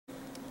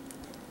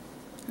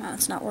Oh,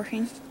 it's not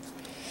working.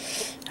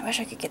 I wish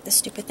I could get this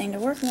stupid thing to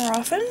work more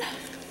often.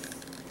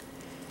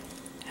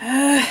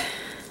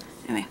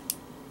 Anyway,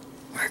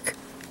 work.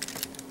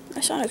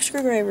 My sonic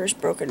screwdriver is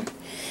broken.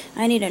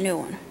 I need a new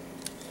one.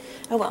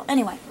 Oh well,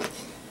 anyway.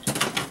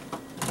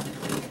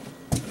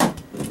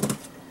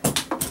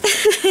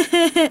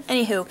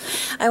 Anywho,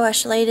 I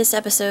watched the latest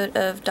episode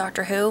of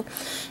Doctor Who,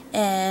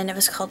 and it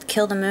was called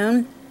Kill the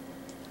Moon.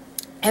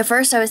 At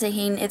first I was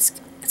thinking it's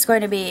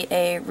going to be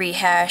a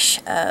rehash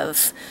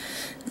of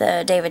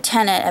the David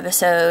Tennant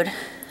episode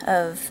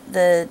of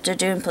the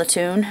Jejune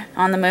Platoon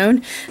on the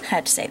moon. I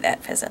had to say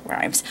that because it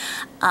rhymes.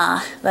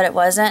 But it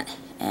wasn't,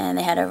 and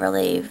they had a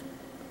really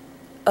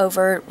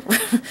overt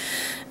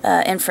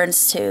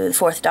inference to the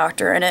Fourth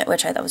Doctor in it,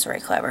 which I thought was very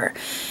clever.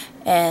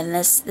 And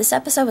this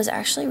episode was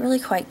actually really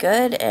quite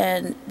good,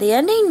 and the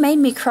ending made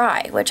me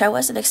cry, which I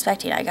wasn't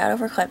expecting. I got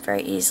overclipped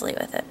very easily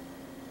with it.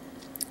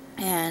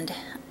 And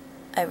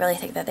I really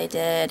think that they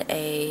did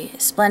a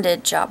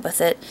splendid job with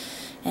it,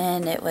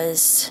 and it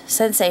was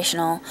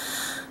sensational.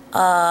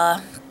 I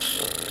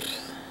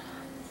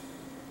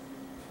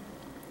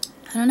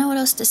don't know what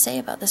else to say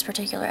about this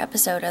particular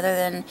episode other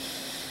than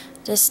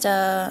just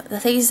the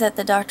things that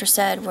the Doctor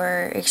said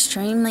were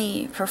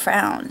extremely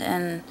profound,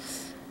 and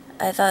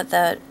I thought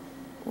that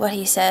what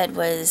he said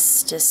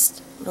was just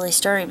really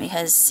stirring,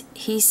 because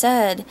he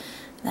said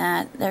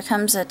that there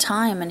comes a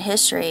time in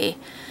history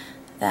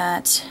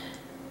that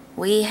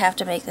we have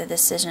to make the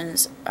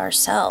decisions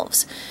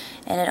ourselves,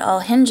 and it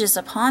all hinges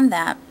upon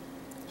that.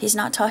 He's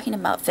not talking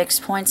about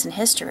fixed points in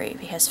history,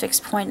 because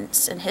fixed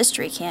points in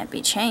history can't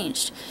be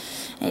changed.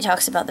 And he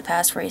talks about the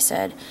past where he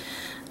said,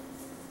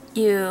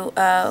 you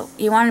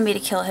wanted me to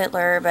kill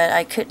Hitler, but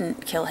I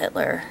couldn't kill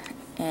Hitler,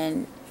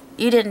 and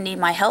you didn't need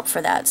my help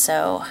for that,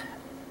 so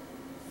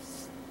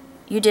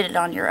you did it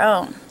on your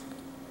own.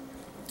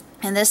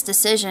 And this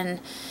decision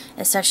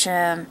is such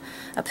a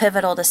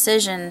pivotal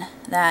decision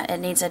that it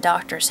needs a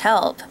doctor's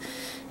help.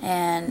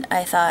 And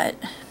I thought,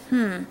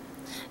 it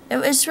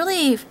was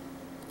really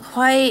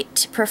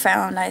quite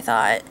profound, I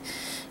thought,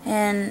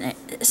 and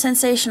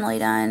sensationally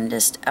done,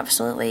 just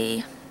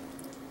absolutely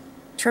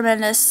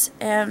tremendous.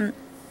 And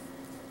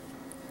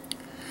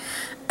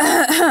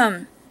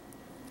I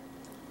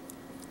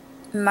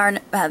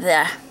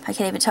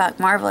can't even talk.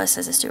 Marvelous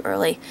as it's too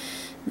early.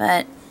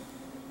 But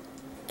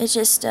it's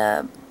just,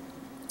 I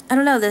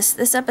don't know,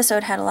 this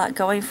episode had a lot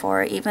going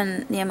for it.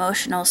 Even the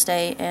emotional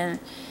state and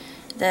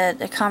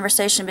the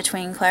conversation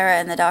between Clara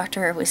and the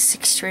Doctor was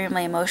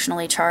extremely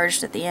emotionally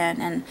charged at the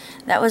end, and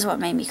that was what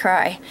made me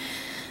cry.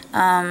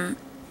 I'm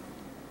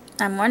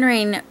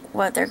wondering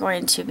what they're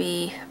going to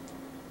be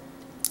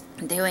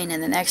doing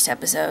in the next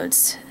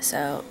episodes.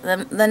 So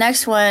the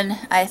next one,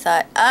 I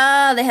thought,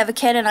 they have a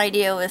canon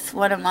idea with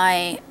one of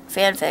my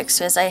fanfics,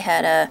 because I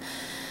had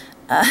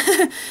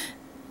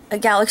a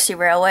Galaxy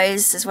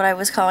Railways is what I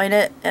was calling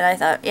it, and I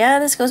thought, yeah,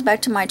 this goes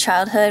back to my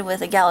childhood with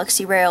the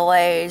Galaxy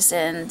Railways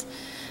and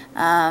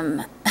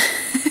all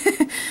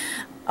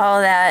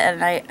that,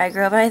 and I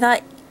grew up and I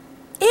thought,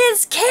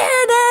 it's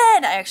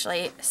canon! I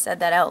actually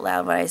said that out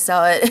loud when I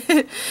saw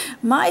it.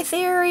 My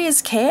theory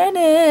is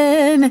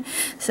canon!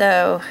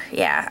 So,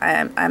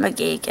 yeah, I'm a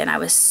geek, and I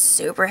was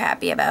super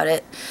happy about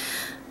it.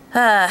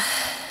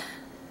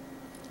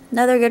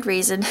 Another good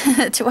reason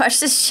to watch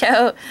this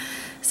show,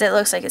 because it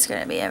looks like it's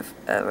going to be a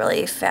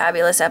really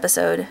fabulous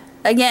episode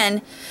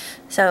again.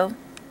 So,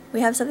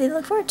 we have something to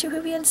look forward to,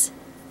 Whovians.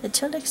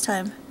 Until next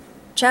time.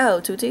 Ciao,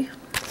 tutti.